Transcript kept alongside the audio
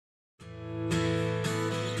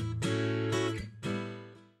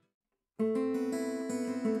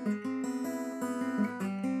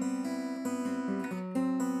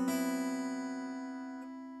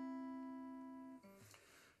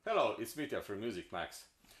it's Mitya from Music Max.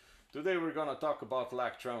 Today we're gonna talk about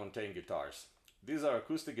LAG Tramontane guitars. These are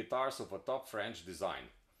acoustic guitars of a top French design.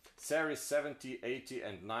 Series 70, 80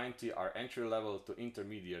 and 90 are entry-level to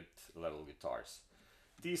intermediate-level guitars.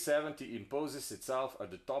 T70 imposes itself at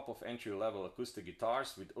the top of entry-level acoustic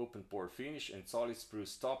guitars with open-pore finish and solid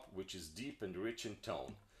spruce top, which is deep and rich in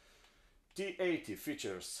tone. T80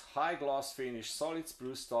 features high gloss finish, solid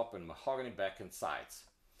spruce top and mahogany back and sides.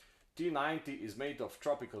 T90 is made of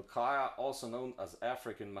tropical Khaya, also known as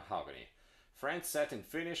African mahogany. French satin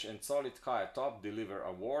finish and solid Khaya top deliver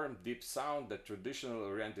a warm, deep sound that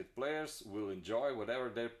traditional-oriented players will enjoy whatever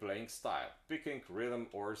their playing style, picking, rhythm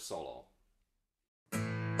or solo.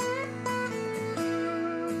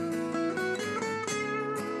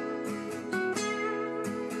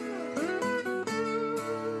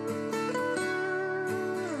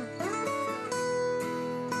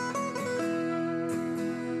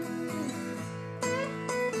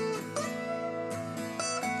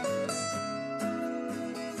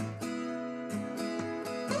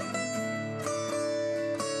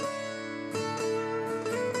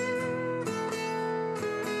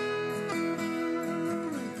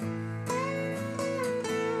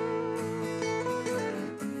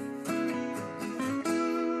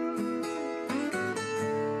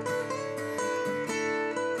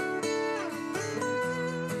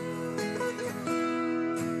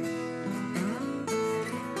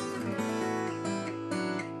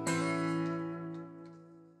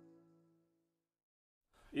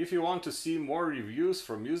 If you want to see more reviews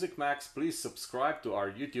from Music Max, please subscribe to our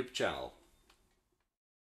YouTube channel.